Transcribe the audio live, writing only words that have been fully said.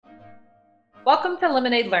Welcome to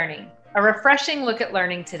Lemonade Learning, a refreshing look at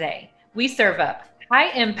learning today. We serve up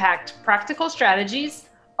high impact practical strategies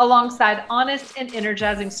alongside honest and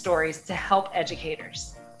energizing stories to help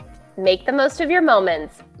educators. Make the most of your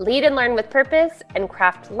moments, lead and learn with purpose, and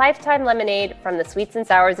craft lifetime lemonade from the sweets and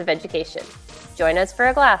sours of education. Join us for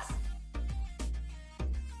a glass.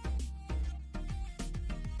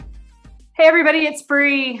 Hey everybody, it's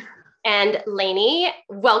Bree. And Lainey,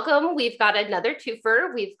 welcome. We've got another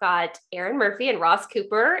twofer. We've got Erin Murphy and Ross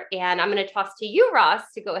Cooper. And I'm going to toss to you, Ross,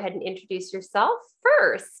 to go ahead and introduce yourself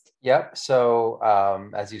first. Yep. So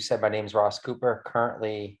as you said, my name is Ross Cooper.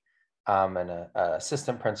 Currently, I'm an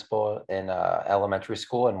assistant principal in elementary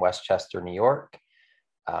school in Westchester, New York.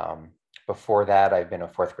 Before that, I've been a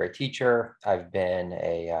fourth grade teacher. I've been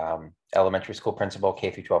a elementary school principal,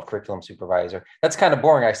 K through 12 curriculum supervisor. That's kind of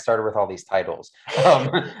boring. I started with all these titles,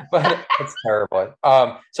 but it's terrible.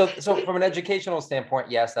 So from an educational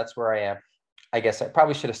standpoint, yes, that's where I am. I guess I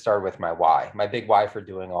probably should have started with my why. My big why for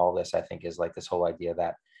doing all this, I think, is like this whole idea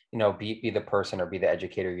that, be the person or be the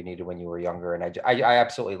educator you needed when you were younger. And I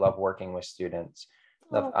absolutely love working with students.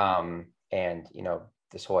 And,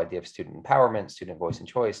 this whole idea of student empowerment, student voice and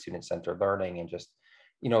choice, student-centered learning, and just,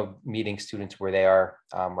 meeting students where they are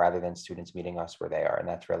rather than students meeting us where they are. And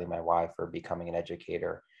that's really my why for becoming an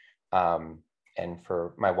educator, and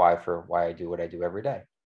for my why for why I do what I do every day.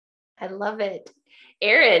 I love it.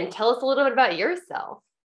 Erin, tell us a little bit about yourself.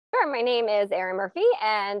 Sure. My name is Erin Murphy,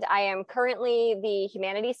 and I am currently the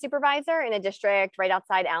humanities supervisor in a district right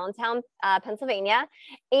outside Allentown, Pennsylvania.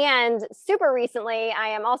 And super recently, I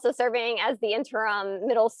am also serving as the interim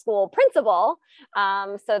middle school principal.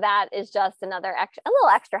 So that is just a little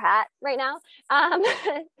extra hat right now.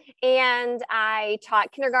 And I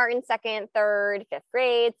taught kindergarten, second, third, fifth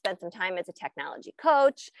grade, spent some time as a technology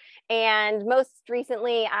coach. And most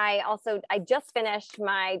recently, I just finished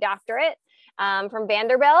my doctorate from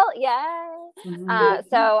Vanderbilt. Yeah.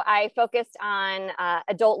 So I focused on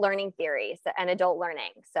adult learning theory and adult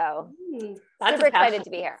learning. So super excited to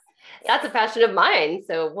be here. That's a passion of mine.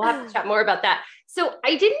 So we'll have to chat more about that. So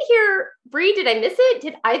I didn't hear, Bree, did I miss it?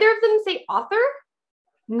 Did either of them say author?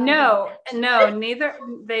 No, neither.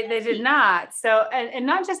 They did not. So, and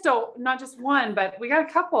not just one, but we got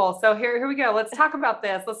a couple. So here we go. Let's talk about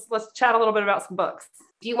this. Let's chat a little bit about some books.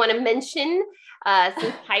 Do you want to mention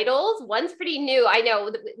some titles? One's pretty new. I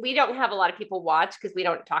know we don't have a lot of people watch because we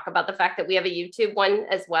don't talk about the fact that we have a YouTube one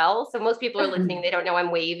as well. So most people are listening. They don't know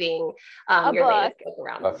I'm waving your latest book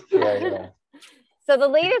around. Yeah. So the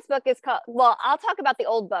latest book is called, I'll talk about the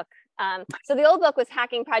old book. So the old book was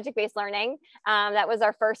Hacking Project-Based Learning. That was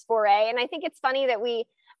our first foray. And I think it's funny that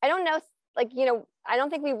I don't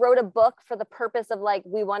think we wrote a book for the purpose of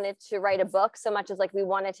we wanted to write a book so much as we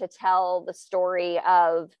wanted to tell the story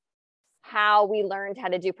of how we learned how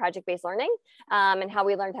to do project-based learning and how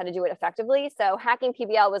we learned how to do it effectively. So Hacking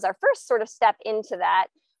PBL was our first sort of step into that.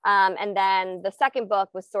 And then the second book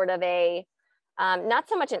was sort of not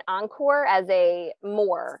so much an encore as a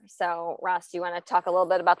more. So Ross, do you want to talk a little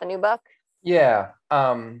bit about the new book? Yeah.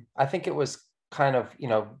 I think it was kind of,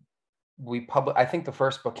 I think the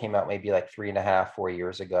first book came out maybe 3.5, 4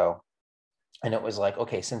 years ago. And it was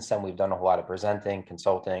okay, since then we've done a whole lot of presenting,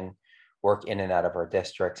 consulting, work in and out of our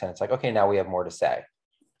districts. And it's okay, now we have more to say.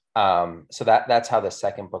 So that's how the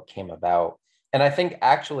second book came about. And I think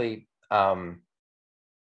actually,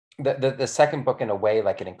 the second book, in a way,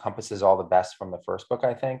 it encompasses all the best from the first book,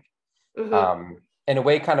 I think. Mm-hmm. In a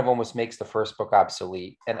way, kind of almost makes the first book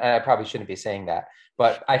obsolete. And I probably shouldn't be saying that,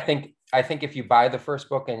 but I think if you buy the first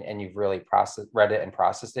book and you've really read it and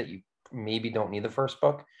processed it, you maybe don't need the first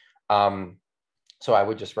book. So I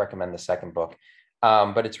would just recommend the second book.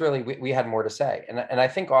 But it's really, we had more to say. And I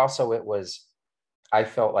think also I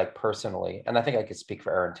felt personally, and I think I could speak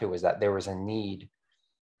for Erin too, is that there was a need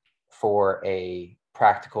for a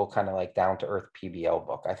practical kind of down to earth PBL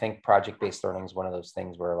book. I think project-based learning is one of those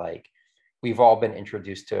things where we've all been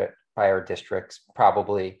introduced to it by our districts,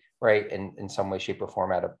 probably, right, in some way, shape, or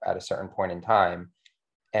form at a certain point in time.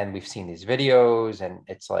 And we've seen these videos, and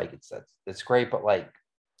it's great,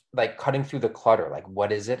 but cutting through the clutter,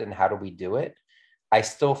 what is it and how do we do it? I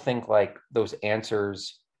still think those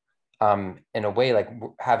answers, in a way,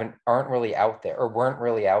 aren't really out there, or weren't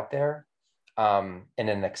really out there in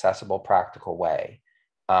an accessible, practical way.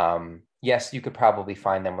 Yes, you could probably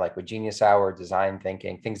find them with Genius Hour, design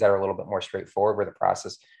thinking, things that are a little bit more straightforward, where the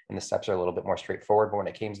process and the steps are a little bit more straightforward. But when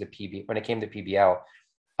it came to PBL,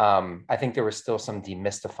 I think there was still some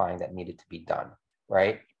demystifying that needed to be done,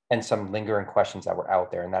 right? And some lingering questions that were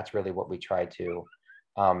out there. And that's really what we tried to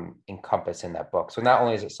encompass in that book. So not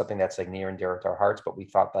only is it something that's near and dear to our hearts, but we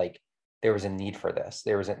thought there was a need for this.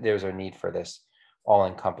 There was a need for this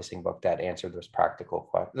all-encompassing book that answered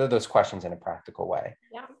those questions in a practical way.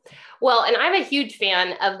 Yeah. Well, and I'm a huge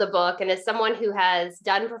fan of the book. And as someone who has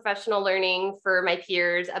done professional learning for my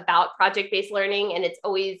peers about project-based learning, and it's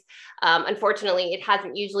always, unfortunately, it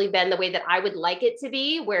hasn't usually been the way that I would like it to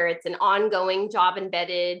be, where it's an ongoing job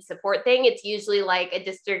embedded support thing. It's usually like a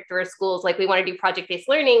district or a school's like, we want to do project-based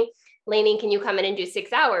learning. Lainey, can you come in and do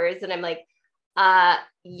 6 hours? And I'm like,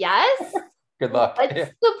 yes. Good luck.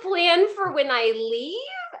 What's the plan for when I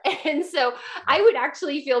leave? And so I would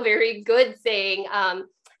actually feel very good saying,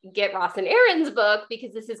 get Ross and Erin's book,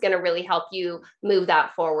 because this is going to really help you move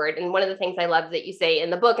that forward. And one of the things I love that you say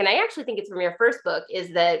in the book, and I actually think it's from your first book,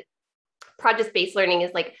 is that project-based learning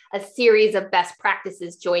is like a series of best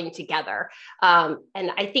practices joined together. And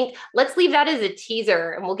I think let's leave that as a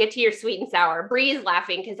teaser, and we'll get to your sweet and sour. Bree's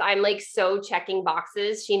laughing because I'm like so checking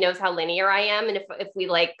boxes. She knows how linear I am. And if we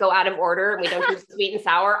like go out of order and we don't do sweet and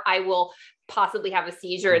sour, I will possibly have a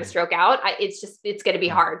seizure and stroke out. It's going to be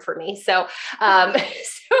hard for me. So, so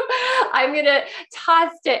I'm going to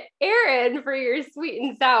toss to Erin for your sweet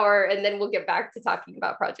and sour, and then we'll get back to talking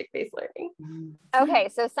about project-based learning. Okay.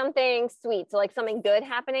 So something sweet. So like something good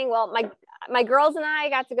happening. Well, my girls and I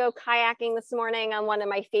got to go kayaking this morning on one of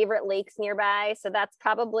my favorite lakes nearby. So that's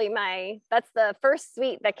probably that's the first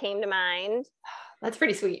sweet that came to mind. That's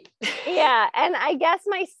pretty sweet. Yeah. And I guess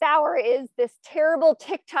my sour is this terrible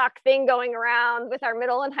TikTok thing going around with our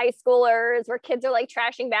middle and high schoolers where kids are like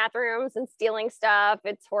trashing bathrooms and stealing stuff.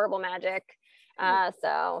 It's horrible magic.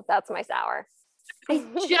 So that's my sour. I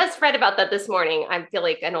just read about that this morning. I feel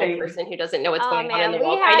like an old person who doesn't know what's going on in the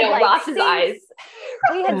world. I know like Ross's eyes.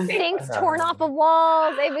 We had sinks torn off of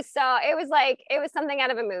walls. It was something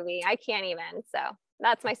out of a movie. I can't even. So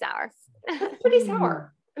that's my sour. That's pretty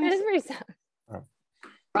sour. It is pretty sour.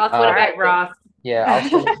 Ross, what about Ross? Yeah,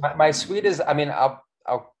 my sweet is, I mean, I'll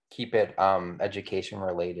keep it education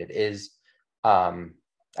related, is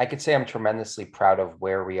I could say I'm tremendously proud of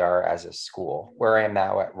where we are as a school, where I am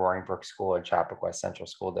now at Roaring Brook School in Chappaquiddick West Central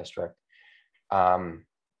School District. The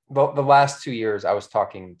last 2 years, I was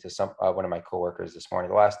talking to one of my coworkers this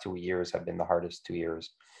morning. The last 2 years have been the hardest 2 years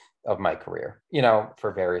of my career,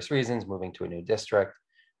 for various reasons, moving to a new district,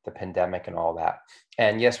 the pandemic and all that.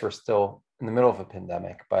 And yes, we're still in the middle of a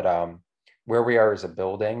pandemic, but where we are as a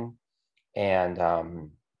building and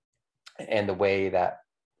the way that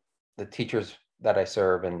the teachers that I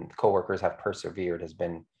serve and coworkers have persevered has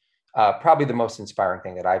been probably the most inspiring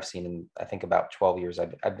thing that I've seen in, I think, about 12 years.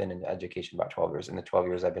 I've been in education about 12 years. In the 12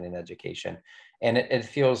 years I've been in education, and it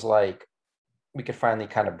feels like we could finally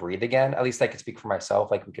kind of breathe again. At least I could speak for myself.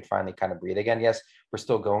 Like we could finally kind of breathe again. Yes, we're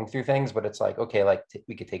still going through things, but it's like, okay, like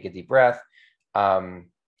we could take a deep breath. And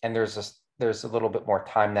there's a little bit more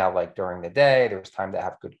time now, like during the day, there's time to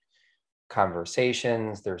have good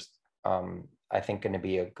conversations. There's, I think, going to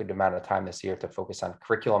be a good amount of time this year to focus on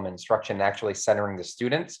curriculum and instruction and actually centering the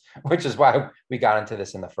students, which is why we got into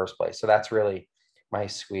this in the first place. So that's really my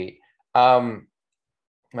sweet.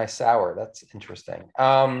 My sour, that's interesting.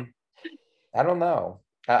 I don't know.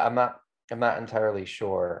 I'm not entirely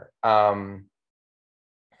sure. I mean,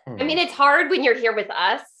 it's hard when you're here with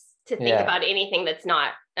us to think about anything that's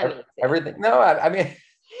not amazing. Everything. No, I mean,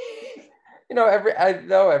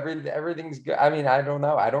 everything's good. I mean, I don't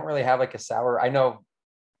know. I don't really have like a sour. I don't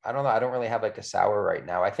know. I don't really have like a sour right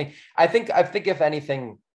now. I think if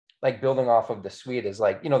anything, like building off of the sweet is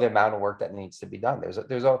like, the amount of work that needs to be done.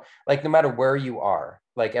 There's like, no matter where you are,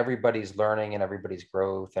 like everybody's learning and everybody's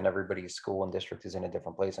growth and everybody's school and district is in a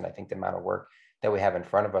different place. And I think the amount of work that we have in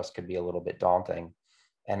front of us could be a little bit daunting.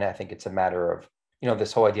 And I think it's a matter of,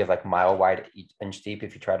 this whole idea of like mile wide, inch deep.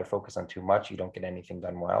 If you try to focus on too much, you don't get anything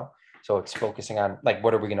done well. So it's focusing on like,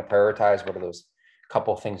 what are we going to prioritize? What are those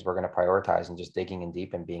couple of things we're going to prioritize, and just digging in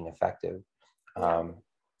deep and being effective.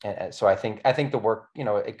 And so I think the work,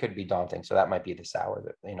 it could be daunting. So that might be the sour,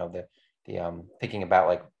 that, the thinking about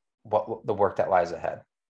like what the work that lies ahead.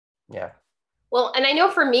 Yeah. Well, and I know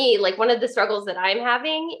for me, like one of the struggles that I'm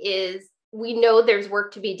having is we know there's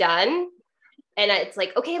work to be done. And it's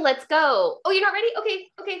like, okay, let's go. Oh, you're not ready?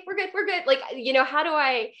 Okay, we're good. Like,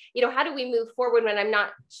 how do we move forward when I'm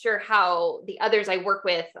not sure how the others I work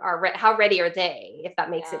with are, how ready are they, if that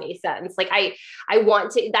makes any sense? Like, I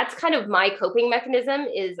want to, that's kind of my coping mechanism,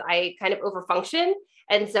 is I kind of overfunction.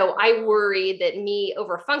 And so I worry that me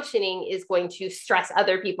overfunctioning is going to stress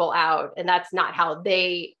other people out, and that's not how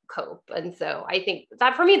they cope. And so I think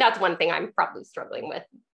that for me, that's one thing I'm probably struggling with.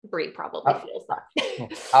 Bree probably feels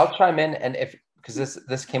that. I'll chime in, and because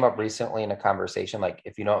this came up recently in a conversation, like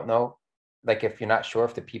if you don't know, like if you're not sure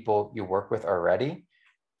if the people you work with are ready,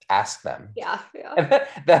 ask them. Yeah. And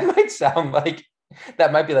that might sound like,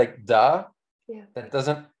 that might be like, duh. Yeah. That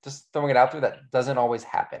doesn't, just throwing it out there, that doesn't always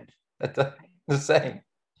happen. That's the same.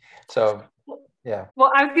 So, yeah.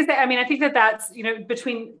 Well, I was going to say, I mean, I think that that's,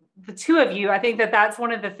 between the two of you, I think that that's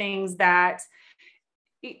one of the things that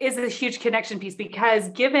is a huge connection piece, because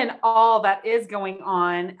given all that is going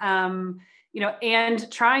on,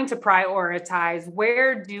 and trying to prioritize,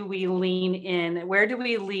 where do we lean in? Where do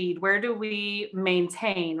we lead? Where do we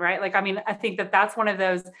maintain? Right? Like, I mean, I think that that's one of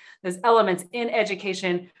those elements in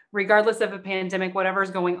education, regardless of a pandemic,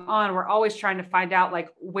 whatever's going on. We're always trying to find out, like,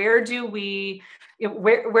 where do we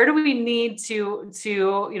need to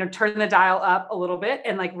turn the dial up a little bit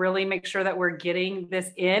and like really make sure that we're getting this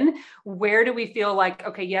in? Where do we feel like,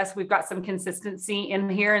 okay, yes, we've got some consistency in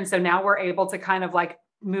here, and so now we're able to kind of like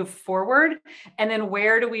move forward? And then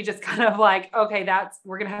where do we just kind of like, okay,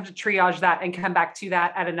 we're going to have to triage that and come back to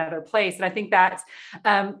that at another place? And I think that,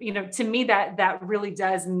 to me, that really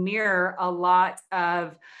does mirror a lot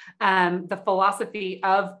of the philosophy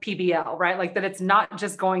of PBL, right? Like that it's not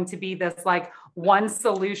just going to be this like one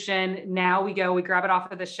solution. Now we grab it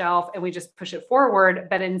off of the shelf and we just push it forward.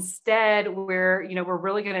 But instead we're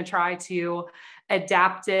really going to try to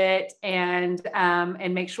adapt it and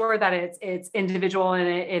make sure that it's individual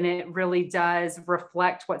and it really does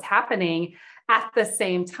reflect what's happening. At the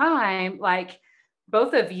same time, like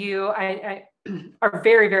both of you, I are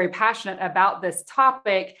very, very passionate about this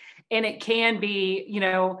topic, and it can be,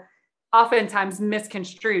 oftentimes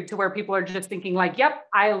misconstrued to where people are just thinking like, yep,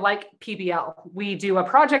 I like PBL. We do a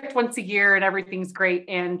project once a year and everything's great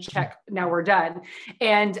and check, now we're done.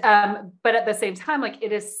 And, but at the same time, like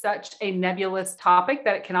it is such a nebulous topic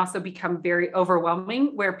that it can also become very overwhelming,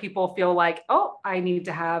 where people feel like, oh, I need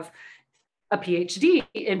to have a PhD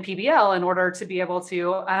in PBL in order to be able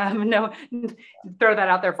to, throw that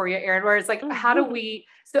out there for you, Erin, where it's like, how do we,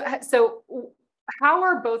 so how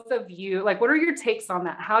are both of you, like, what are your takes on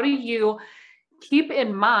that? How do you keep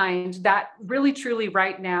in mind that really, truly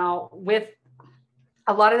right now, with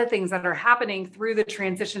a lot of the things that are happening through the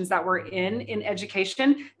transitions that we're in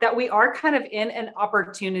education, that we are kind of in an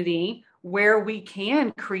opportunity where we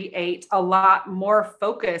can create a lot more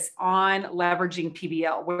focus on leveraging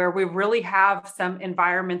PBL, where we really have some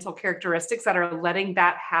environmental characteristics that are letting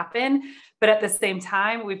that happen. But at the same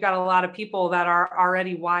time, we've got a lot of people that are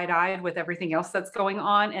already wide-eyed with everything else that's going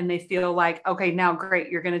on. And they feel like, okay, now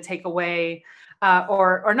great, you're going to take away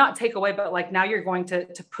or not take away, but like now you're going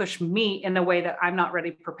to push me in a way that I'm not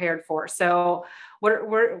really prepared for. So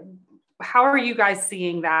how are you guys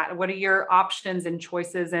seeing that? What are your options and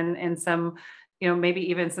choices and some, maybe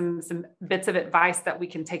even some bits of advice that we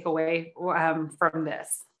can take away from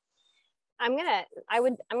this? I'm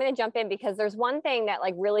gonna jump in, because there's one thing that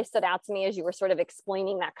like really stood out to me as you were sort of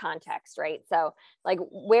explaining that context, right? So like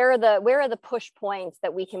where are the push points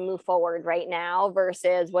that we can move forward right now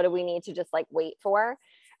versus what do we need to just like wait for?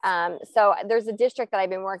 So there's a district that I've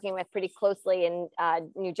been working with pretty closely in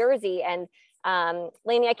New Jersey, and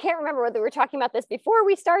Lainey, I can't remember whether we were talking about this before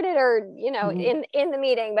we started or, in the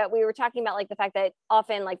meeting, but we were talking about like the fact that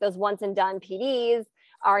often like those once and done PDs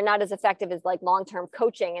are not as effective as like long-term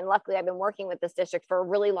coaching. And luckily I've been working with this district for a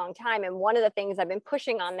really long time. And one of the things I've been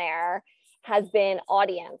pushing on there has been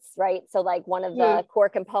audience, right? So like one of the core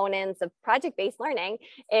components of project-based learning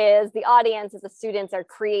is the audience that the students are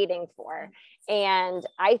creating for. And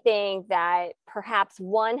I think that perhaps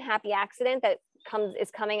one happy accident that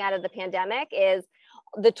is coming out of the pandemic is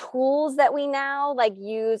the tools that we now like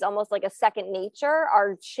use almost like a second nature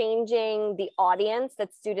are changing the audience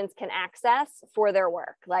that students can access for their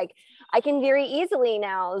work. Like I can very easily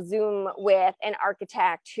now Zoom with an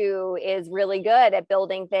architect who is really good at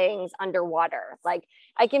building things underwater. Like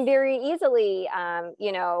I can very easily,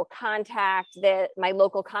 contact my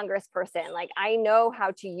local congressperson. Like I know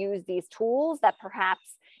how to use these tools that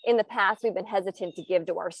perhaps in the past we've been hesitant to give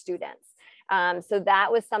to our students. So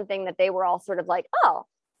that was something that they were all sort of like, oh,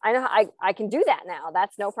 I know I can do that now.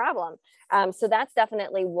 That's no problem. So that's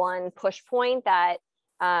definitely one push point that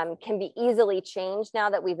can be easily changed now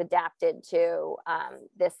that we've adapted to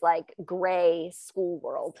this like gray school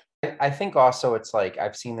world. I think also it's like,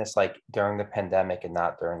 I've seen this like during the pandemic and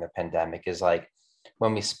not during the pandemic, is like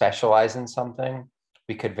when we specialize in something,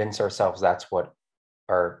 we convince ourselves that's what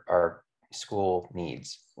our school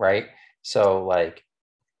needs, right? So like,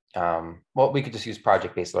 we could just use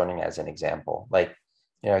project-based learning as an example. Like,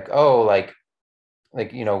 like, oh,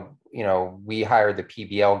 we hired the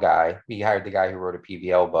PBL guy. We hired the guy who wrote a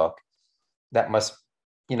PBL book. That must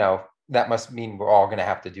mean we're all going to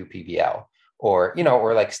have to do PBL, or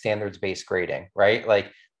like standards-based grading, right?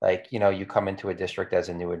 Like, you come into a district as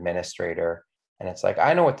a new administrator And it's like,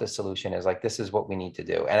 I know what the solution is. Like, this is what we need to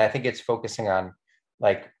do. And I think it's focusing on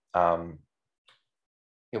like,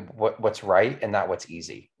 what's right and not what's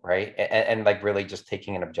easy, right? And like really just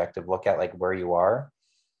taking an objective look at like where you are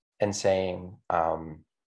and saying,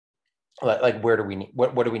 like where do we need,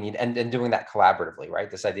 what do we need, and doing that collaboratively, right?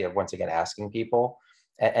 This idea of once again asking people,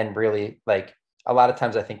 and really like a lot of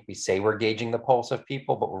times I think we say we're gauging the pulse of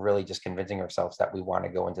people, but we're really just convincing ourselves that we want to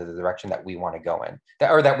go into the direction that we want to go in,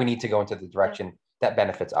 that we need to go into the direction that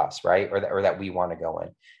benefits us, right? Or that we want to go in.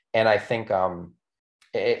 And I think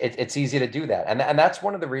it's easy to do that. And that's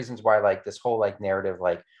one of the reasons why like this whole like narrative,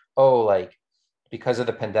 like, oh, like because of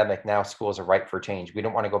the pandemic, now schools are ripe for change. We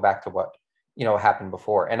don't want to go back to what, happened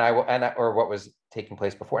before. Or what was taking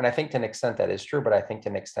place before. And I think to an extent that is true, but I think to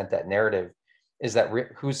an extent that narrative is that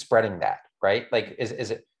who's spreading that, right? Like,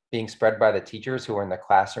 is it being spread by the teachers who are in the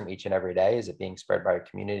classroom each and every day? Is it being spread by a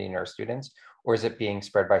community and our students? Or is it being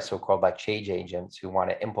spread by so-called like change agents who want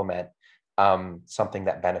to implement something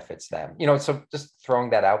that benefits them? So just throwing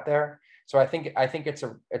that out there. So I think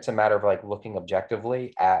it's a matter of like looking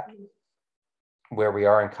objectively at where we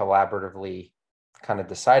are and collaboratively kind of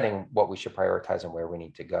deciding what we should prioritize and where we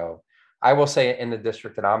need to go. I will say in the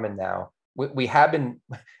district that I'm in now, we have been,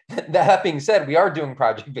 that being said, we are doing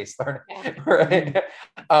project-based learning, right?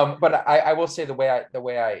 But I will say the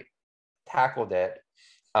way I tackled it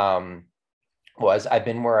was I've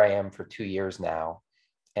been where I am for 2 years now,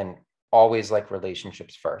 and always like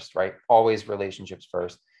relationships first, right? Always relationships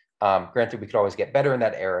first. Granted, we could always get better in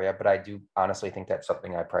that area, but I do honestly think that's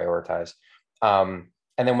something I prioritize. And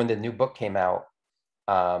then when the new book came out,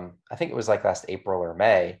 I think it was like last April or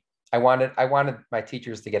May, I wanted my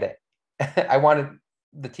teachers to get it. I wanted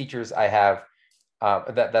the teachers I have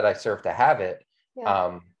that I serve to have it.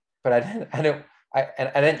 Yeah. But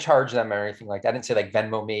I didn't charge them or anything like that. I didn't say like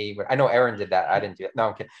Venmo me. I know Erin did that. I didn't do it. No,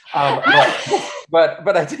 I'm kidding.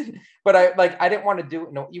 But I didn't. But I didn't want to do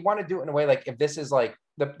it. You want to do it in a way like, if this is like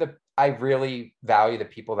I really value the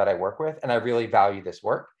people that I work with, and I really value this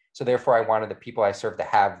work. So therefore, I wanted the people I serve to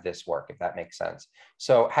have this work, if that makes sense.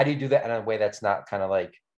 So how do you do that in a way that's not kind of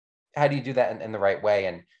like, how do you do that in the right way?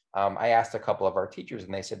 And I asked a couple of our teachers,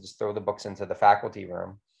 and they said, just throw the books into the faculty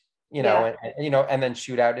room, and then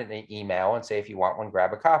shoot out an email and say, if you want one,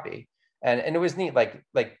 grab a copy. And it was neat. Like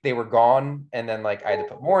they were gone, and then like I had to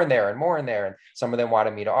put more in there, and some of them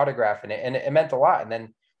wanted me to autograph, and it meant a lot. And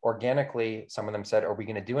then organically, some of them said, are we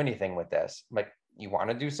going to do anything with this? I'm like, you want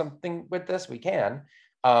to do something with this? We can.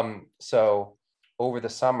 So over the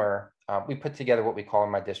summer, we put together what we call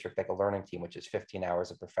in my district like a learning team, which is 15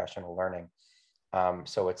 hours of professional learning.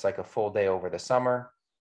 So it's like a full day over the summer,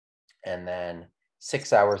 and then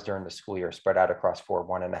 6 hours during the school year, spread out across 4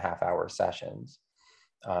 1.5-hour sessions,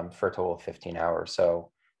 for a total of 15 hours.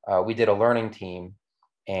 So we did a learning team,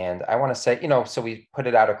 and I want to say, so we put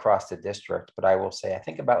it out across the district, but I will say, I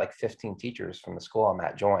think about like 15 teachers from the school I'm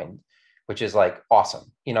at joined, which is like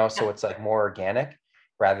awesome, so it's like more organic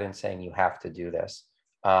rather than saying you have to do this.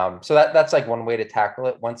 So that's like one way to tackle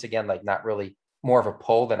it. Once again, like not really, more of a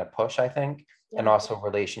pull than a push, I think. And also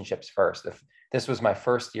relationships first. If this was my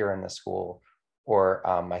first year in the school, or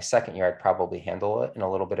my second year, I'd probably handle it in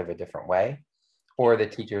a little bit of a different way. Or the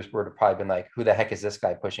teachers would have probably been like, who the heck is this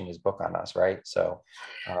guy pushing his book on us, right? So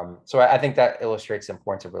I think that illustrates the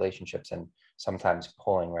importance of relationships and sometimes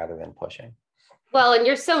pulling rather than pushing. Well, and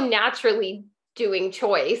you're so naturally doing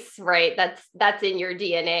choice, right? That's in your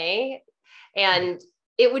DNA. And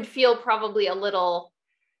it would feel probably a little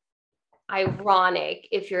ironic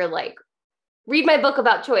if you're like, read my book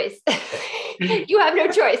about choice. You have no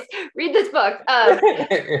choice. Read this book. But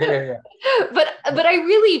I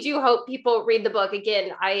really do hope people read the book.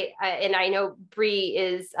 Again, I know Bree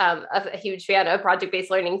is a huge fan of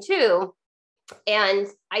project-based learning too. And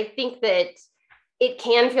I think that it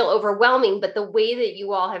can feel overwhelming, but the way that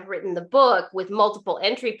you all have written the book with multiple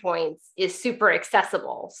entry points is super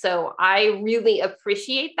accessible. So I really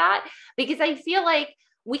appreciate that, because I feel like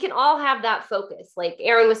we can all have that focus. Like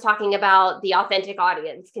Erin was talking about, the authentic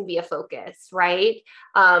audience can be a focus, right?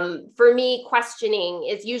 For me, questioning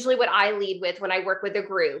is usually what I lead with when I work with a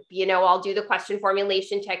group. I'll do the question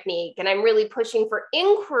formulation technique, and I'm really pushing for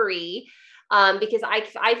inquiry, because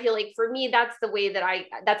I feel like for me, that's the way that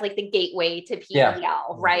that's like the gateway to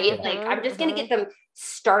PBL, right? Like I'm just going to get them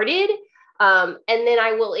started. And then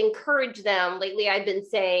I will encourage them. Lately, I've been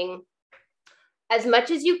saying, as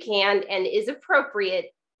much as you can and is appropriate,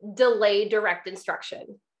 delay direct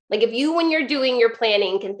instruction. Like if you, when you're doing your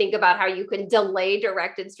planning, can think about how you can delay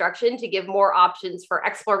direct instruction to give more options for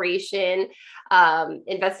exploration,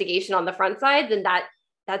 investigation on the front side, then that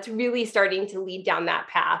that's really starting to lead down that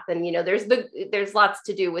path. And, there's lots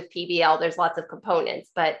to do with PBL. There's lots of components,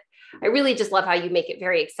 but I really just love how you make it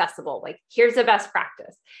very accessible. Like, here's a best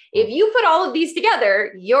practice. If you put all of these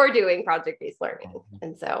together, you're doing project-based learning.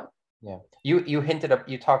 And so, yeah,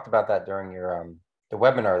 you talked about that during your the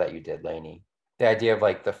webinar that you did, Lainey. The idea of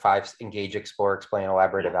like the 5 engage, explore, explain,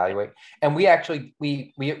 elaborate, evaluate. And we actually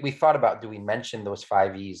we thought about, do we mention those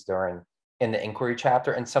 5 E's in the inquiry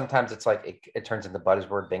chapter? And sometimes it's like it turns into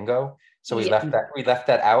buzzword bingo. So we left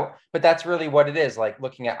that out, but that's really what it is. Like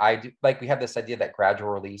looking at, we have this idea that gradual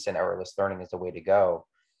release and errorless learning is the way to go.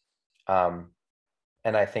 And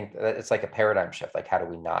I think that it's like a paradigm shift. Like, how do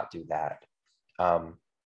we not do that?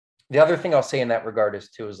 The other thing I'll say in that regard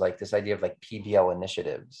is like this idea of like PBL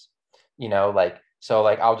initiatives,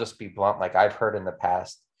 I'll just be blunt. Like, I've heard in the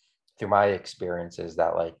past through my experiences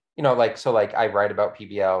that I write about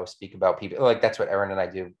PBL, speak about PBL, like that's what Erin and I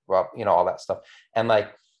do. Well, all that stuff. And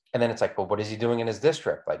then it's like, well, what is he doing in his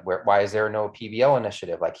district? Like, why is there no PBL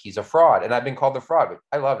initiative? Like, he's a fraud. And I've been called a fraud, but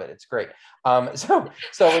I love it. It's great. So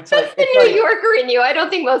it's like the New Yorker in you. I don't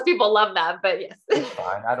think most people love that, but yes. It's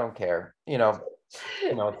fine. I don't care.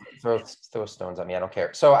 Throw stones at me. I don't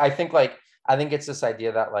care. So I think it's this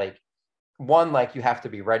idea that one, you have to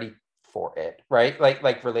be ready for it, right?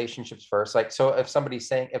 Like relationships first. So if somebody's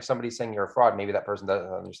saying you're a fraud, maybe that person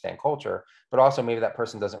doesn't understand culture, but also maybe that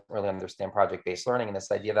person doesn't really understand project-based learning. And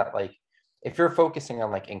this idea that if you're focusing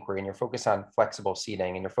on inquiry and you're focused on flexible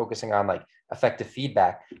seating and you're focusing on effective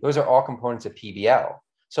feedback, those are all components of PBL.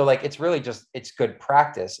 So it's really just, it's good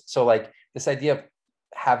practice. So this idea of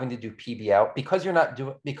having to do PBL because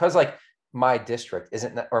my district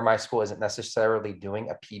isn't, or my school isn't necessarily doing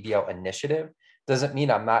a PBL initiative, doesn't mean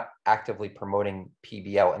I'm not actively promoting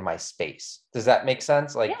PBL in my space. Does that make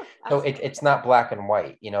sense? So it's not black and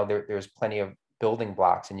white. There's plenty of building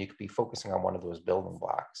blocks, and you could be focusing on one of those building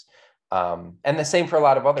blocks. And the same for a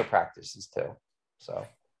lot of other practices too. So,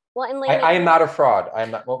 well, and Lainey, I am not a fraud. I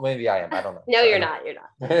am not. Well, maybe I am. I don't know. No, you're not. You're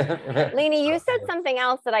not. Lainey, you said something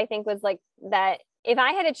else that I think was that. If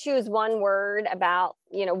I had to choose one word about,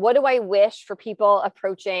 what do I wish for people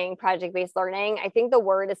approaching project-based learning? I think the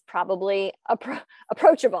word is probably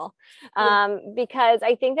approachable, because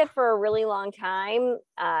I think that for a really long time,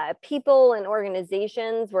 people and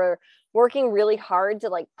organizations were working really hard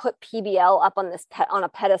to put PBL up on on a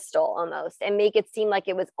pedestal almost, and make it seem like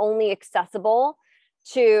it was only accessible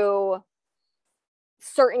to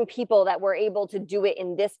certain people that were able to do it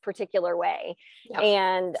in this particular way. Yep.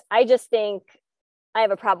 And I just think I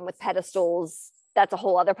have a problem with pedestals. That's a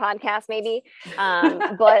whole other podcast maybe.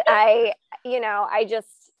 But I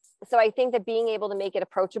think that being able to make it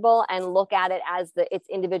approachable and look at it as its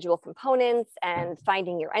individual components and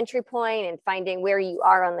finding your entry point and finding where you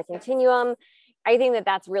are on the continuum, I think that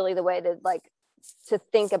that's really the way to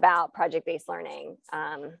think about project-based learning.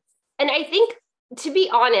 And I think, to be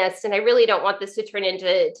honest, and I really don't want this to turn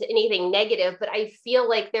into anything negative, but I feel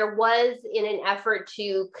like there was, in an effort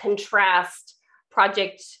to contrast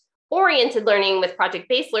project-oriented learning with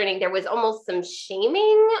project-based learning, there was almost some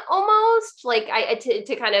shaming,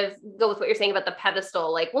 to kind of go with what you're saying about the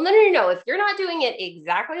pedestal. Well, no. If you're not doing it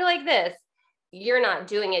exactly like this, you're not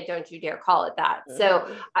doing it. Don't you dare call it that. Mm-hmm.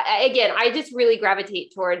 So I just really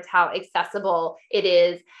gravitate towards how accessible it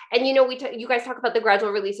is. And, you guys talk about the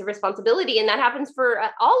gradual release of responsibility, and that happens for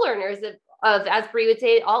all learners of, as Bree would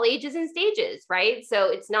say, all ages and stages, right? So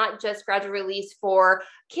it's not just gradual release for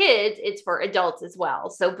kids, it's for adults as well.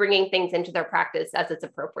 So bringing things into their practice as it's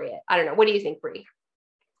appropriate. I don't know. What do you think, Bree?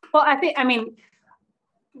 Well,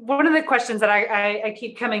 one of the questions that I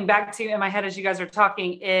keep coming back to in my head as you guys are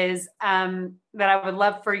talking is that I would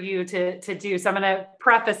love for you to do. So I'm going to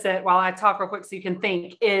preface it while I talk real quick so you can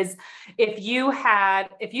think, is if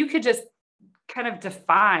you could just kind of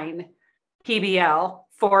define PBL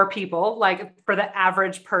for people, for the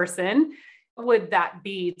average person, what would that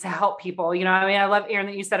be to help people? I love, Erin,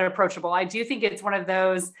 that you said approachable. I do think it's one of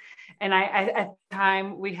those, and I at the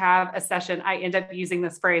time we have a session, I end up using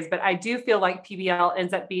this phrase, but I do feel like PBL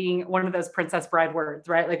ends up being one of those princess bride words,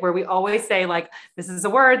 right? Where we always say this is a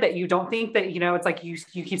word that you don't think that, it's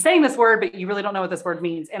you keep saying this word, but you really don't know what this word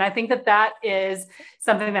means. And I think that is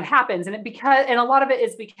something that happens. And a lot of it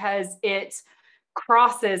is because it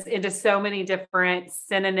crosses into so many different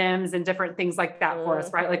synonyms and different things like that for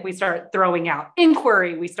us, right? We start throwing out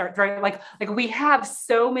inquiry, we start throwing we have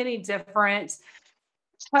so many different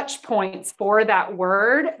touch points for that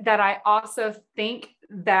word that I also think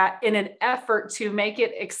that in an effort to make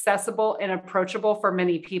it accessible and approachable for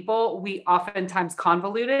many people, we oftentimes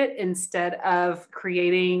convolute it instead of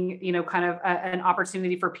creating, kind of an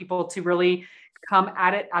opportunity for people to really come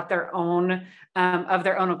at it at their own, of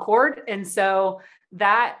their own accord. And so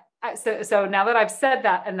so now that I've said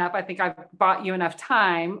that enough, I think I've bought you enough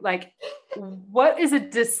time. Like, what is a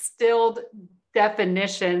distilled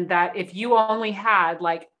definition that if you only had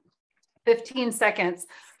like 15 seconds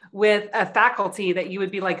with a faculty that you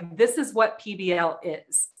would be like, this is what PBL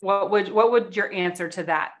is? What would your answer to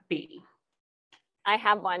that be? I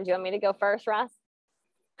have one. Do you want me to go first, Ross?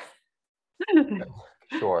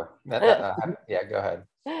 Sure. Yeah, go ahead.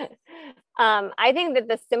 I think that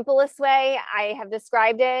the simplest way I have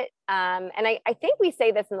described it, and I think we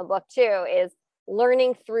say this in the book too, is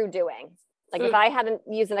learning through doing. Like if I hadn't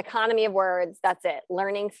used an economy of words, that's it.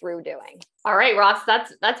 Learning through doing. All right, Ross,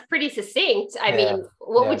 that's pretty succinct. I mean,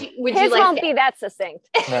 what would you His like? Won't be that succinct.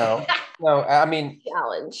 No, I mean,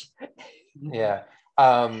 challenge. Yeah.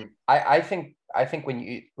 I think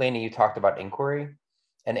when Lainey, you talked about inquiry,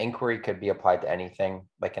 and inquiry could be applied to anything,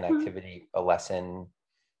 like an activity, a lesson,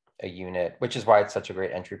 a unit, which is why it's such a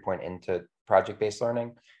great entry point into project-based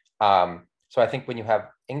learning. So I think when you have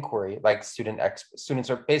inquiry, like students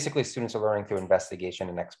are learning through investigation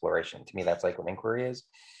and exploration. To me, that's like what inquiry is.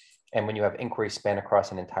 And when you have inquiry span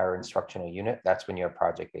across an entire instructional unit, that's when you have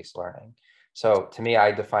project-based learning. So to me,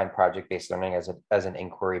 I define project-based learning as an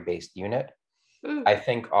inquiry-based unit. I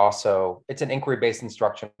think also it's an inquiry-based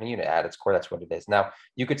instructional unit at its core. That's what it is. Now,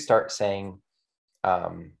 you could start saying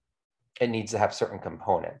it needs to have certain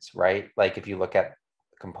components, right? Like if you look at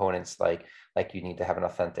components like you need to have an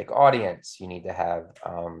authentic audience, you need to have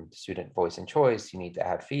student voice and choice, you need to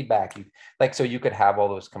have feedback. So you could have all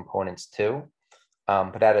those components too.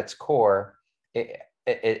 But at its core,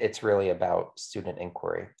 it's really about student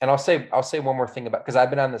inquiry. And I'll say one more thing because I've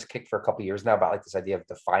been on this kick for a couple of years now about like this idea of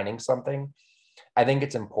defining something. I think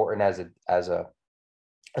it's important as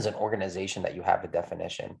an organization that you have a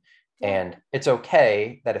definition. And it's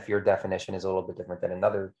okay that if your definition is a little bit different than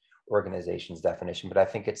another organization's definition, but I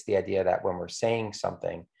think it's the idea that when we're saying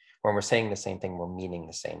something, when we're saying the same thing, we're meaning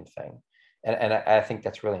the same thing. And I think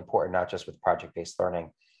that's really important, not just with project-based learning,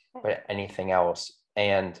 but anything else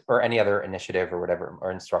or any other initiative or whatever,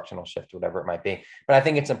 or instructional shift, whatever it might be. But I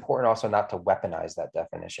think it's important also not to weaponize that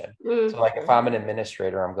definition. So like if I'm an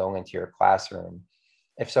administrator, I'm going into your classroom,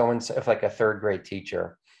 if like a third grade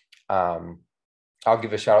teacher, I'll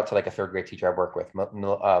give a shout out to like a third grade teacher I work with,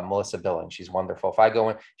 Melissa Billing. She's wonderful. If I go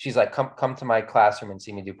in, she's like, come to my classroom and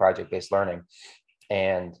see me do project-based learning.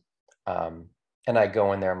 And I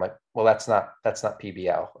go in there, I'm like, well, that's not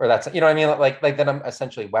PBL, or that's, you know what I mean? Like then I'm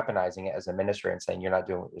essentially weaponizing it as an administrator and saying, you're not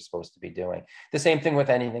doing what you're supposed to be doing. The same thing with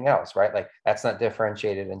anything else, right? Like that's not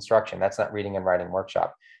differentiated instruction. That's not reading and writing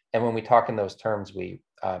workshop. And when we talk in those terms, we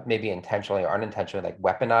maybe intentionally or unintentionally like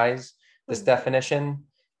weaponize this definition.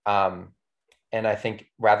 And I think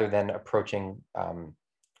rather than approaching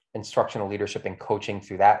instructional leadership and coaching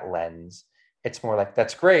through that lens, it's more like,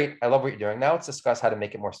 that's great. I love what you're doing. Now let's discuss how to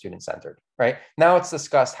make it more student-centered, right? Now let's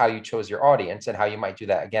discuss how you chose your audience and how you might do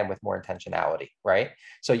that again with more intentionality, right?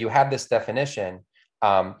 So you have this definition,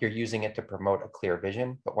 you're using it to promote a clear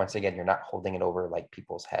vision, but once again, you're not holding it over like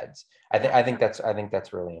people's heads. I think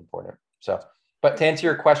that's really important. So, but to answer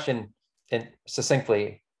your question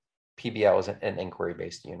succinctly, PBL is an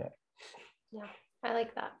inquiry-based unit. Yeah, I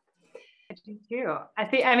like that. I do too. I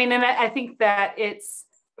think that it's,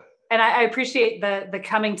 and I appreciate the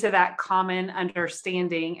coming to that common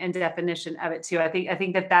understanding and definition of it too. I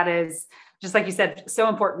think that is, just like you said, so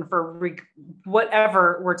important for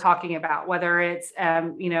whatever we're talking about, whether it's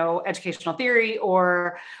educational theory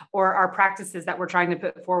or our practices that we're trying to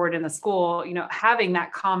put forward in the school. Having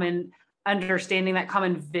that common understanding, that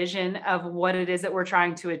common vision of what it is that we're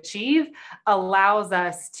trying to achieve allows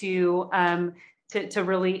us to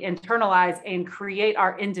really internalize and create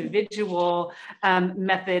our individual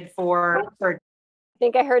method for. I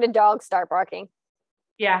think I heard a dog start barking.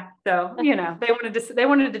 Yeah, so they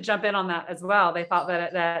wanted to jump in on that as well. They thought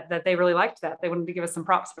that they really liked that. They wanted to give us some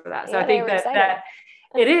props for that. So I think that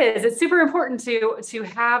it's super important to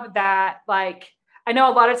have that. Like, I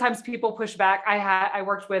know a lot of times people push back. I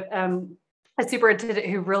worked with a superintendent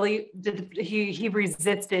who really he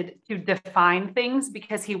resisted to define things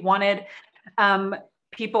because he wanted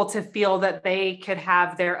people to feel that they could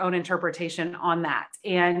have their own interpretation on that.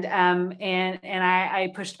 And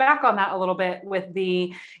I pushed back on that a little bit with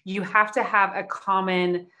you have to have a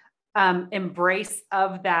common embrace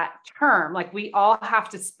of that term. Like we all have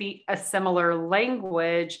to speak a similar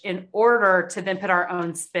language in order to then put our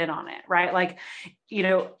own spin on it, right? Like, you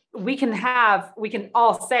know, we can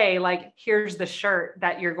all say like, here's the shirt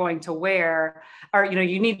that you're going to wear, or, you know,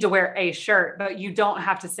 you need to wear a shirt, but you don't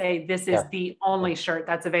have to say this is the only shirt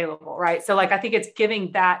that's available. Right. So like, I think it's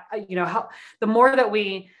giving that, you know, how the more that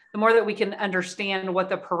we can understand what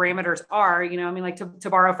the parameters are, you know, I mean, like to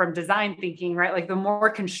borrow from design thinking, right? Like the more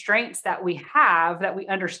constraints that we have, that we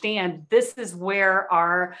understand, this is where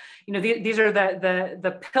our, you know, these are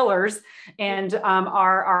the pillars and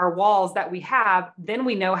our walls that we have, then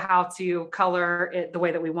we know how to color it the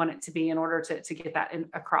way that we want it to be in order to get that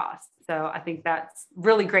across. So I think that's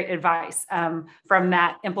really great advice from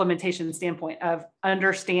that implementation standpoint of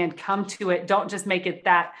understand, come to it. Don't just make it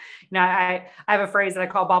that, you know, I have a phrase that I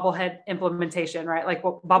call bobblehead implementation, right? Like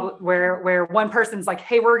where one person's like,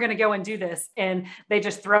 hey, we're going to go and do this. And they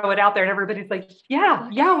just throw it out there and everybody's like, yeah,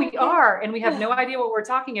 we are. And we have no idea what we're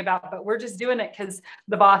talking about, but we're just doing it because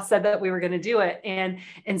the boss said that we were going to do it. And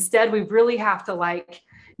instead we really have to like,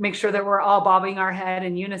 make sure that we're all bobbing our head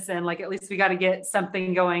in unison. Like at least we got to get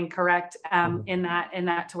something going correct in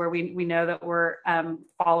that to where we know that we're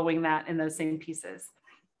following that in those same pieces.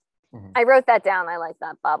 I wrote that down. I like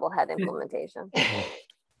that bobblehead implementation.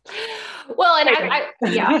 Well, and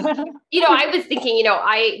you know, I was thinking, you know,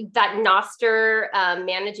 that Noster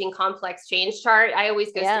managing complex change chart, I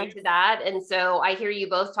always go straight to that. And so I hear you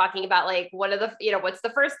both talking about like, what's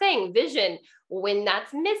the first thing? Vision. When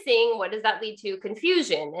that's missing, what does that lead to?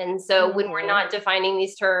 Confusion. And so when we're not defining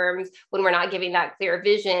these terms, when we're not giving that clear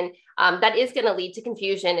vision, that is going to lead to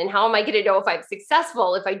confusion. And how am I going to know if I'm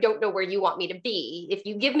successful if I don't know where you want me to be? If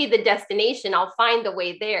you give me the destination, I'll find the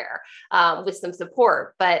way there with some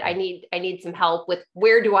support. But I need some help with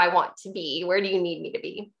where do I want to be? Where do you need me to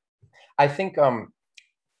be? I think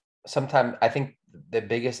sometimes the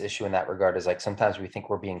biggest issue in that regard is like sometimes we think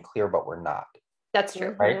we're being clear, but we're not. That's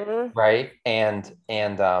true. Right. And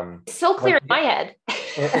it's so clear in my head.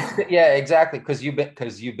 Yeah, exactly. Because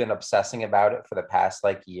you've been obsessing about it for the past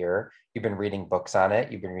like year. You've been reading books on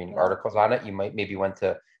it. You've been reading articles on it. You maybe went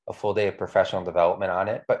to a full day of professional development on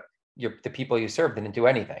it, but the people you serve didn't do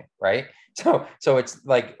anything. Right. So it's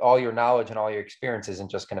like all your knowledge and all your experience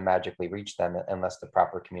isn't just going to magically reach them unless the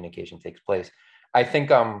proper communication takes place. I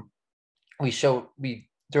think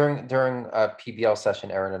during a PBL session,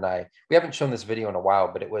 Erin and I, we haven't shown this video in a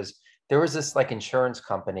while, but there was this like insurance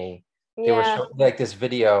company. They were showing like this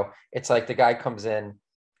video. It's like the guy comes in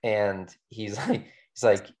and he's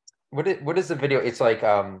like, what is the video? It's like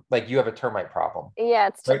you have a termite problem. Yeah,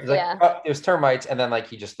 it's right? Like, there's termites, and then like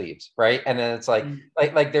he just leaves, right? And then it's like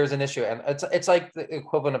there's an issue, and it's like the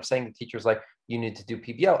equivalent of saying to teachers like, you need to do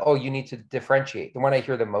PBL. Oh, you need to differentiate. The one I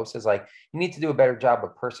hear the most is like, you need to do a better job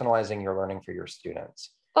of personalizing your learning for your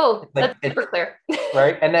students. Oh, that's super clear.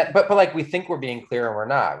 Right. And that, but like we think we're being clear and we're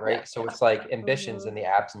not, right? So it's like ambitions in the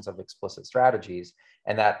absence of explicit strategies,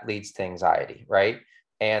 and that leads to anxiety, right?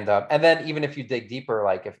 And then even if you dig deeper,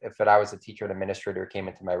 like if I was a teacher and administrator came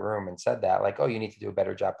into my room and said that, like, oh, you need to do a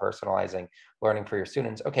better job personalizing learning for your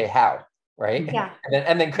students. Okay, how? Right. Yeah.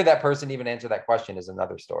 And then could that person even answer that question is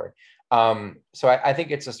another story. So I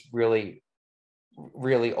think it's just really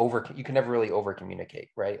you can never really over communicate,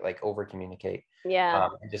 right? Like over communicate. Yeah.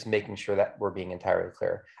 And just making sure that we're being entirely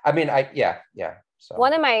clear. I mean, So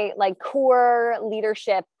one of my like core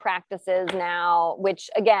leadership practices now, which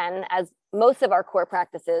again, as most of our core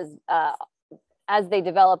practices, as they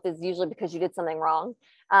develop, is usually because you did something wrong.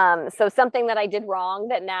 So something that I did wrong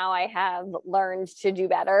that now I have learned to do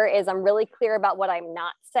better is I'm really clear about what I'm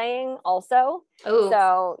not saying also. Ooh.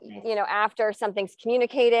 So, you know, after something's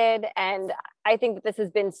communicated, and I think that this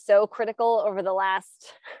has been so critical over the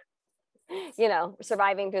last, you know,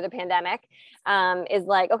 surviving through the pandemic, is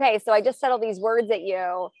like, okay, so I just said all these words at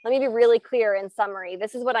you. Let me be really clear in summary.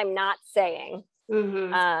 This is what I'm not saying.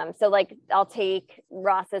 Mm-hmm. So like, I'll take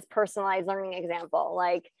Ross's personalized learning example.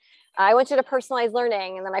 Like, I want you to personalize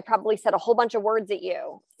learning. And then I probably said a whole bunch of words at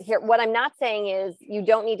you. Here, what I'm not saying is you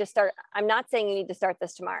don't need to start. I'm not saying you need to start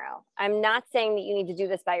this tomorrow. I'm not saying that you need to do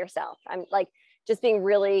this by yourself. I'm like, just being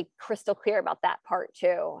really crystal clear about that part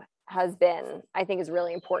too has been, I think, is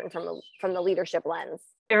really important from the leadership lens.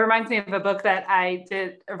 It reminds me of a book that I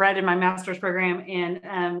read in my master's program,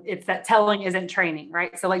 and it's that telling isn't training,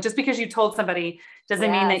 right? So like, just because you told somebody doesn't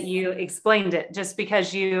mean that you explained it. Just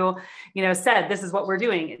because you said, this is what we're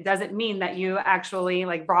doing, it doesn't mean that you actually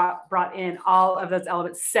like brought in all of those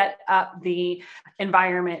elements, set up the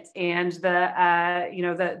environment and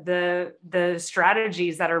the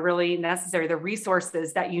strategies that are really necessary, the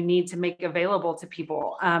resources that you need to make available to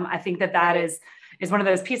people. I think that is is one of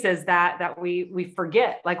those pieces that we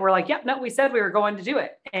forget. Like we're like, yep, no, we said we were going to do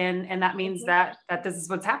it. And that means that this is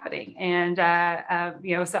what's happening. And,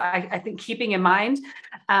 so I think keeping in mind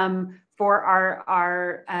for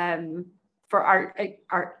our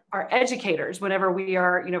educators, whenever we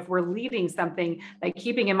are, if we're leading something, like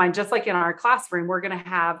keeping in mind, just like in our classroom, we're going to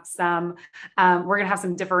have some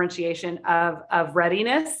differentiation of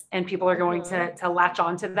readiness, and people are going to latch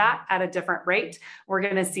onto that at a different rate. We're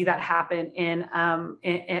going to see that happen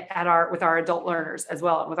with our adult learners as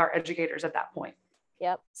well, and with our educators at that point.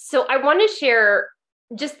 Yep. So I want to share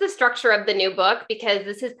just the structure of the new book, because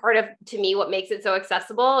this is part of, to me, what makes it so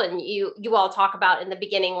accessible. And you all talk about in the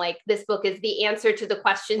beginning, like this book is the answer to the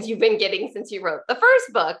questions you've been getting since you wrote the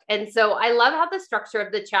first book. And so I love how the structure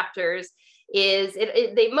of the chapters is,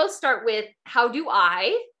 they most start with how do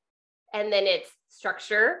I, and then it's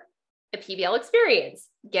structure a PBL experience,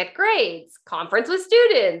 get grades, conference with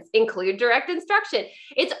students, include direct instruction.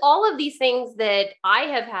 It's all of these things that I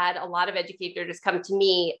have had a lot of educators come to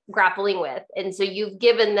me grappling with. And so you've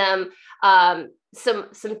given them some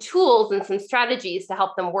tools and some strategies to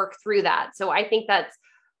help them work through that. So I think that's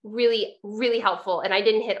really, really helpful. And I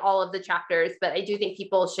didn't hit all of the chapters, but I do think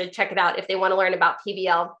people should check it out if they want to learn about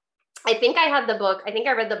PBL. I think I read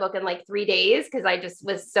the book in like 3 days because I just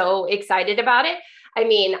was so excited about it. I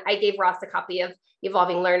mean, I gave Ross a copy of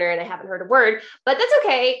Evolving Learner and I haven't heard a word, but that's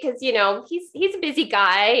okay. Cause he's a busy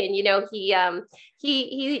guy and, he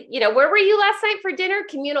where were you last night for dinner?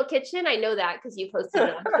 Communal Kitchen. I know that cause you posted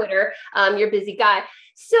it on Twitter. You're a busy guy.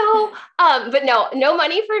 So, but no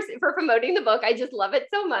money for promoting the book. I just love it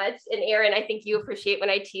so much. And Erin, I think you appreciate when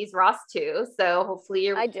I tease Ross too. So hopefully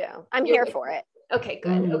I do. I'm here for it. Okay,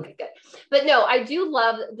 good. Okay, good. But no, I do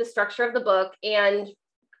love the structure of the book. And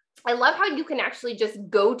I love how you can actually just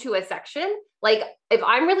go to a section. Like if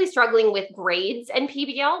I'm really struggling with grades and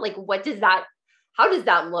PBL, like how does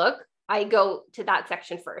that look? I go to that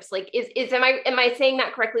section first. Like am I saying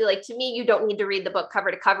that correctly? Like to me, you don't need to read the book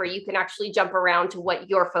cover to cover. You can actually jump around to what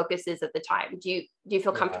your focus is at the time. Do you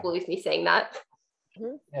feel comfortable with me saying that?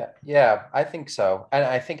 Yeah, I think so. And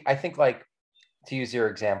I think like, to use your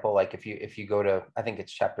example, like if you go to, I think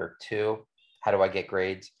it's chapter 2, how do I get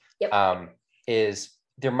grades? Yep. Is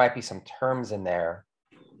there might be some terms in there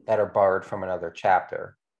that are borrowed from another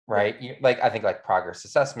chapter, right? I think like progress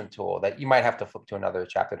assessment tool that you might have to flip to another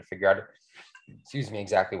chapter to figure out,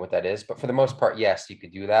 exactly what that is. But for the most part, yes, you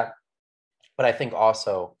could do that. But I think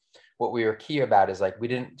also what we were key about is like, we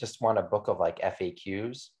didn't just want a book of like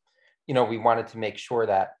FAQs. We wanted to make sure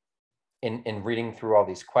that in reading through all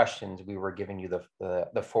these questions, we were giving you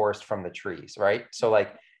the forest from the trees, right? So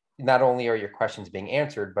like, not only are your questions being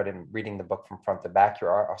answered, but in reading the book from front to back,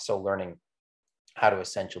 you're also learning how to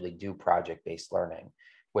essentially do project-based learning,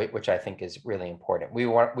 which I think is really important. We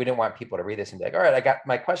didn't want people to read this and be like, all right, I got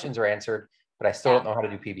my questions are answered, but I still don't know how to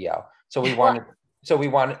do PBL. So we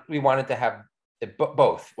wanted to have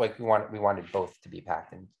both. Like we wanted both to be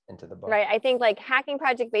packed into the book. Right. I think like hacking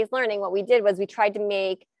project-based learning, what we did was we tried to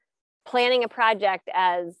make planning a project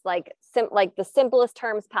as like the simplest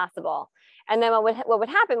terms possible. And then what would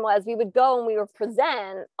happen was we would go and we would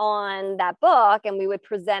present on that book and we would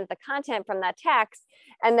present the content from that text.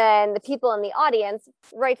 And then the people in the audience,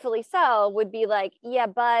 rightfully so, would be like, yeah,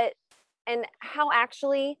 but, and how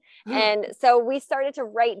actually? And so we started to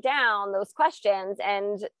write down those questions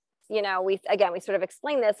and, we sort of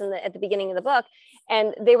explained this at the beginning of the book,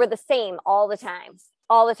 and they were the same all the time.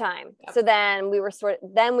 Yep. So then we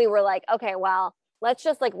were like, okay, well, let's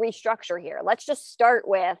just like restructure here. Let's just start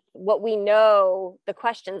with what we know the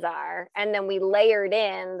questions are. And then we layered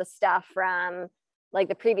in the stuff from like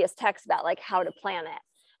the previous text about like how to plan it.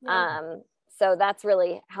 Yeah. So that's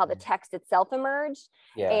really how the text itself emerged.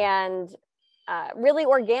 Yeah. And really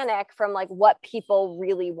organic from like what people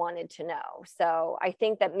really wanted to know. So I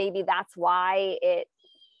think that maybe that's why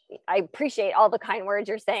I appreciate all the kind words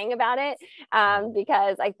you're saying about it,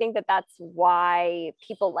 because I think that that's why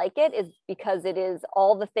people like it, is because it is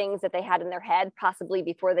all the things that they had in their head, possibly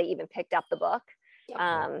before they even picked up the book.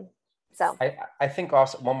 So I think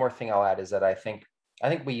also one more thing I'll add is that I think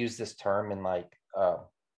we use this term in like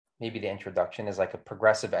maybe the introduction is like a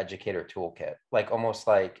progressive educator toolkit, like almost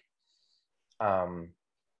like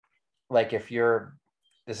if you're,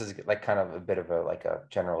 this is like kind of a bit of a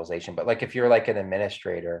generalization, but like if you're like an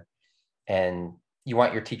administrator and you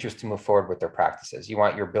want your teachers to move forward with their practices, you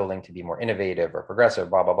want your building to be more innovative or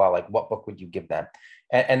progressive, blah, blah, blah, like what book would you give them?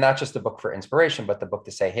 And not just the book for inspiration, but the book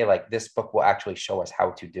to say, hey, like this book will actually show us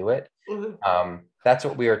how to do it. Mm-hmm. That's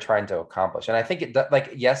what we are trying to accomplish. And I think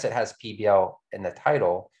yes, it has PBL in the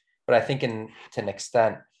title, but I think to an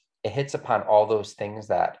extent, it hits upon all those things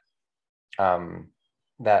that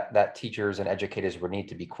that teachers and educators would need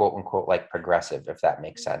to be quote unquote like progressive, if that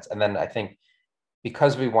makes sense. And then I think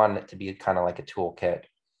because we wanted it to be kind of like a toolkit,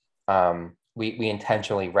 we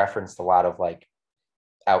intentionally referenced a lot of like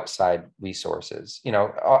outside resources,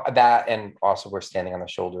 that, and also we're standing on the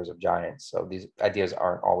shoulders of giants. So these ideas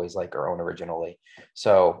aren't always like our own originally.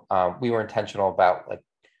 So we were intentional about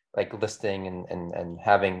like listing and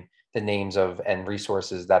having the names of and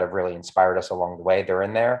resources that have really inspired us along the way. They're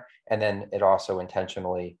in there. And then it also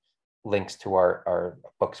intentionally links to our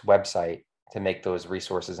book's website to make those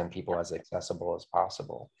resources and people as accessible as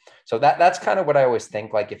possible. So that's kind of what I always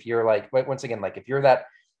think. Like, if you're like, once again, like if you're that,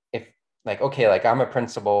 okay, like I'm a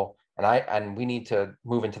principal and we need to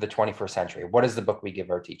move into the 21st century. What is the book we give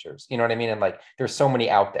our teachers? You know what I mean? And like, there's so many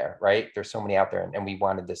out there, right? There's so many out there. And we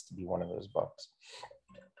wanted this to be one of those books.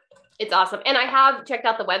 It's awesome. And I have checked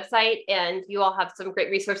out the website, and you all have some great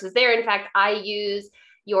resources there. In fact, I use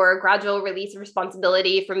your gradual release of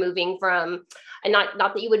responsibility for moving from, and not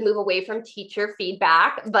that you would move away from teacher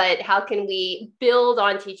feedback, but how can we build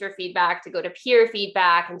on teacher feedback to go to peer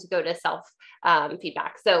feedback and to go to self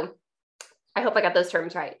feedback. So I hope I got those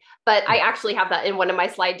terms right, but I actually have that in one of my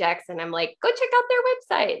slide decks, and I'm like, go check out their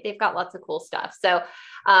website. They've got lots of cool stuff. So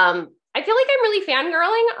I feel like I'm really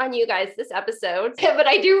fangirling on you guys this episode, but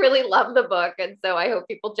I do really love the book. And so I hope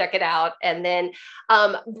people check it out. And then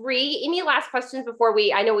Bree, any last questions before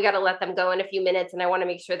I know we got to let them go in a few minutes, and I want to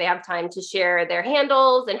make sure they have time to share their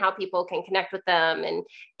handles and how people can connect with them and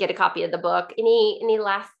get a copy of the book. Any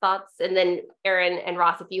last thoughts? And then Erin and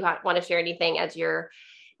Ross, if you want to share anything as you're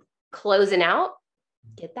closing out,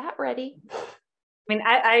 get that ready. I mean,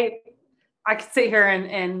 I could sit here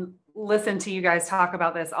and listen to you guys talk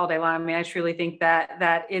about this all day long. I mean, I truly think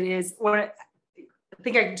that it is what I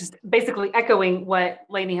think I just basically echoing what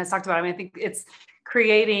Lainey has talked about. I mean, I think it's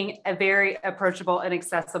creating a very approachable and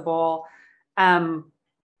accessible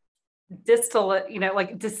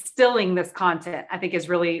distilling this content, I think is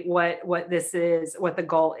really what this is, what the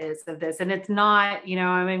goal is of this. And it's not,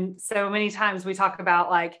 I mean, so many times we talk about,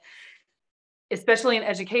 like, especially in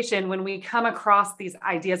education, when we come across these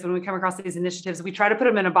ideas, when we come across these initiatives, we try to put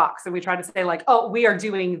them in a box and we try to say, like, oh, we are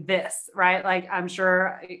doing this, right? Like, I'm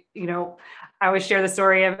sure, I always share the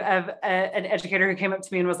story of an educator who came up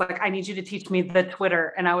to me and was like, I need you to teach me the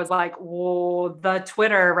Twitter. And I was like, whoa, the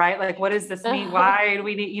Twitter, right? Like, what does this mean? Why do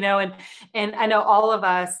we need, and I know all of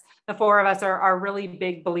us, the four of us are really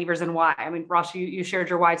big believers in why. I mean, Ross, you shared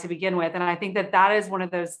your why to begin with. And I think that is one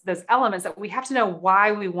of those elements that we have to know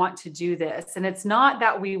why we want to do this. And it's not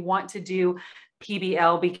that we want to do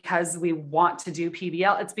PBL because we want to do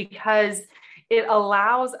PBL. It's because it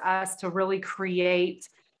allows us to really create,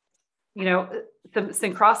 some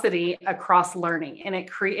synchronicity across learning. And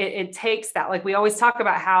it takes that, like we always talk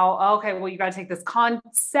about how, okay, well, you got to take this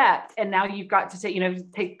concept and now you've got to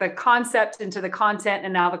take the concept into the content.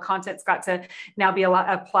 And now the content's got to now be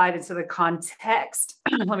applied into the context.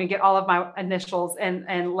 Let me get all of my initials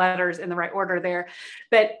and letters in the right order there.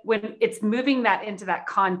 But when it's moving that into that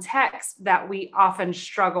context that we often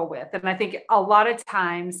struggle with. And I think a lot of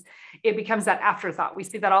times it becomes that afterthought. We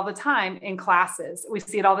see that all the time in classes. We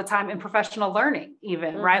see it all the time in professional learning,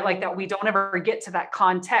 even, right? Like that we don't ever get to that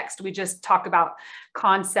context. We just talk about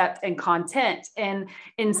concept and content. And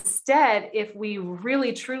instead, if we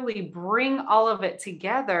really, truly bring all of it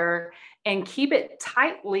together and keep it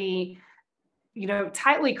tightly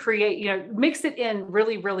create, mix it in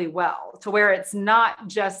really, really well to where it's not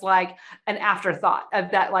just like an afterthought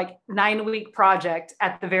of that like 9-week project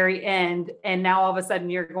at the very end. And now all of a sudden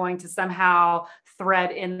you're going to somehow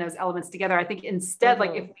thread in those elements together. I think instead,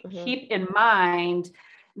 like if we keep in mind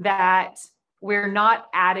that we're not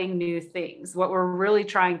adding new things, what we're really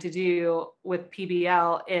trying to do with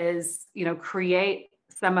PBL is, create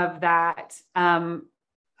some of that,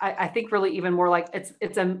 I think really even more like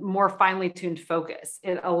it's a more finely tuned focus.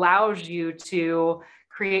 It allows you to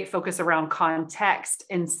create focus around context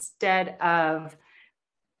instead of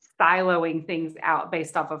siloing things out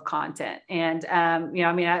based off of content. And,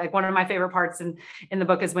 like one of my favorite parts in the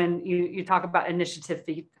book is when you talk about initiative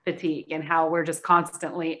fatigue and how we're just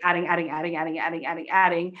constantly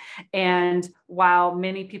adding. And while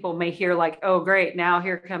many people may hear like, oh, great, now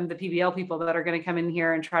here come the PBL people that are going to come in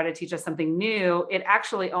here and try to teach us something new, it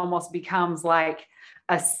actually almost becomes like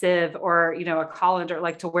a sieve or, a colander,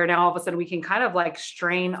 like to where now all of a sudden we can kind of like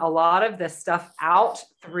strain a lot of this stuff out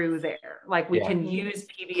through there. Like we can use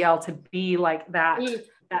PBL to be like that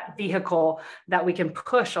vehicle that we can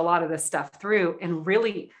push a lot of this stuff through and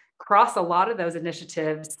really cross a lot of those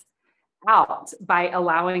initiatives out by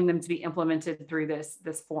allowing them to be implemented through this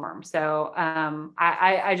form. So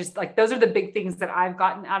I just like, those are the big things that I've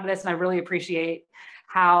gotten out of this. And I really appreciate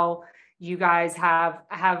how you guys have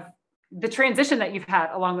the transition that you've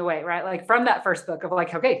had along the way, right? Like from that first book of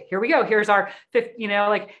like, okay, here we go. Here's our fifth,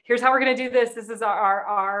 like, here's how we're going to do this. This is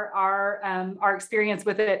our experience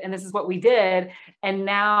with it. And this is what we did. And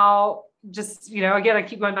now just, again, I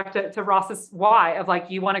keep going back to Ross's why of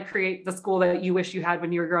like, you want to create the school that you wish you had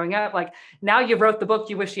when you were growing up. Like now you wrote the book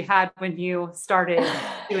you wish you had when you started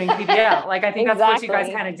doing PBL. Like, I think that's what you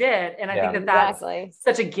guys kind of did. And I think that's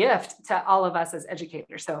such a gift to all of us as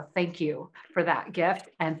educators. So thank you for that gift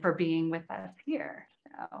and for being with us here.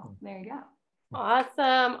 So there you go.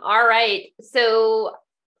 Awesome. All right. So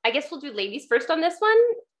I guess we'll do ladies first on this one,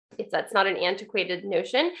 if that's not an antiquated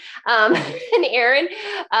notion. And Erin,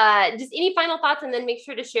 just any final thoughts, and then make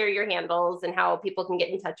sure to share your handles and how people can get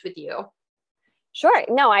in touch with you. Sure.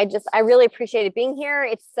 No, I really appreciated being here.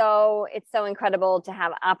 It's so incredible to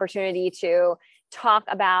have opportunity to talk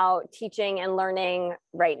about teaching and learning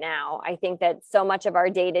right now. I think that so much of our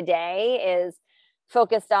day-to-day is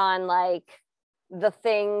focused on like the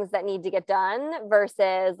things that need to get done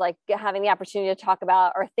versus like having the opportunity to talk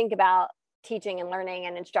about or think about teaching and learning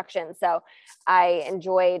and instruction. So I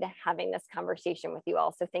enjoyed having this conversation with you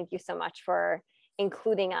all. So thank you so much for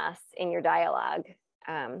including us in your dialogue.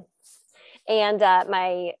 And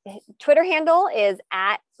my Twitter handle is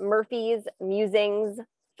 @Murphy's Musings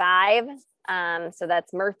 5. So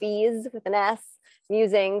that's Murphy's with an S,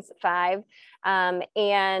 Musings 5.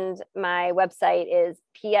 And my website is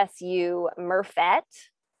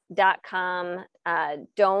psumurfet.com.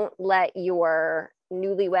 Don't let your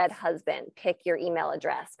newlywed husband pick your email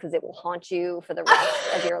address because it will haunt you for the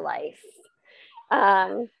rest of your life.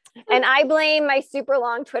 And I blame my super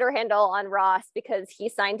long Twitter handle on Ross because he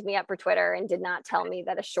signed me up for Twitter and did not tell me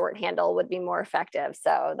that a short handle would be more effective.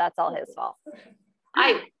 So that's all his fault.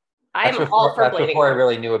 I'm all for blaming. Before I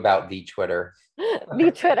really knew about the Twitter.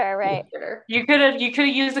 The Twitter, right? You could have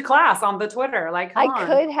used a class on the Twitter. Like, I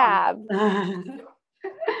could have.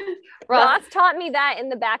 Ross taught me that in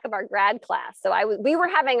the back of our grad class. So we were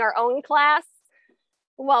having our own class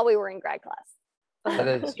while we were in grad class. That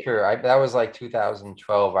is true. That was like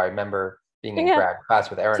 2012. I remember being in grad class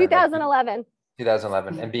with Erin. 2011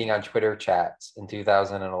 and being on Twitter chats in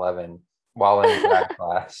 2011 while in grad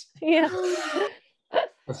class. Yeah.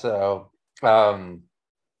 So, my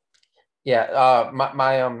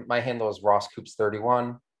handle is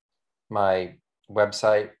RossCoops31. My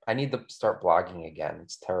website, I need to start blogging again.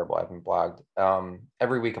 It's terrible. I haven't blogged.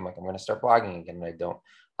 Every week I'm like, I'm going to start blogging again, and I don't.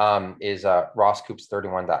 Is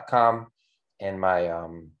rosscoops31.com, and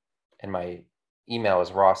my email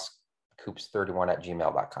is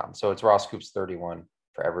rosscoops31@gmail.com. So it's rosscoops31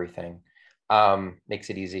 for everything. Makes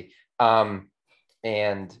it easy. And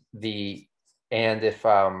the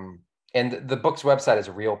book's website is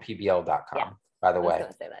realpbl.com, by the way.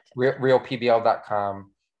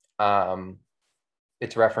 Realpbl.com.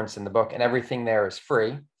 It's referenced in the book, and everything there is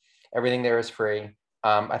free. I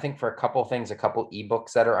think for a couple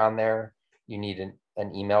ebooks that are on there, you need an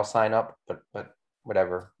email sign up, but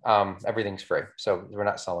whatever. Everything's free. So we're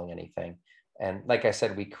not selling anything. And like I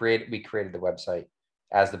said, we created the website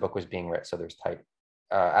as the book was being written. So there's tight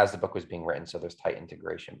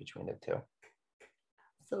integration between the two.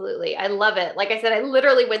 Absolutely. I love it. Like I said, I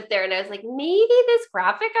literally went there and I was like, maybe this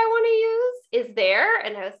graphic I want to use is there.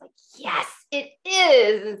 And I was like, yes, it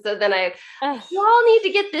is. And so then you all need to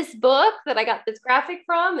get this book that I got this graphic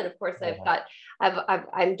from. And of course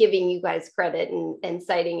I'm giving you guys credit and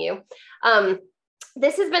citing you.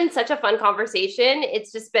 This has been such a fun conversation.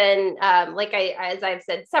 It's just been, as I've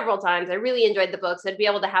said several times, I really enjoyed the book. So to be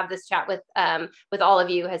able to have this chat with all of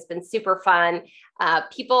you has been super fun.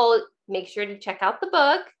 People, make sure to check out the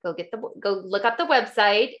book, go look up the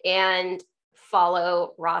website and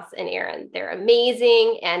follow Ross and Erin. They're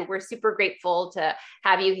amazing. And we're super grateful to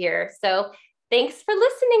have you here. So thanks for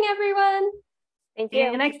listening, everyone. Thank you.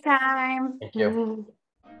 See you next time. Thank you.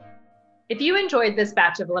 If you enjoyed this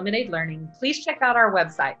batch of Lemonade Learning, please check out our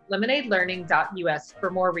website, lemonadelearning.us, for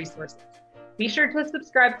more resources. Be sure to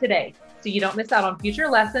subscribe today so you don't miss out on future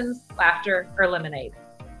lessons, laughter, or lemonade.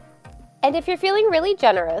 And if you're feeling really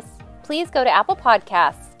generous, please go to Apple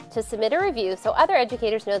Podcasts to submit a review so other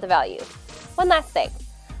educators know the value. One last thing,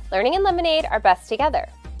 Learning and Lemonade are best together.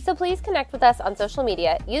 So please connect with us on social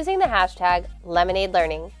media using the hashtag Lemonade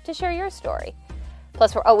Learning to share your story.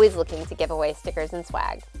 Plus, we're always looking to give away stickers and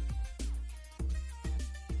swag.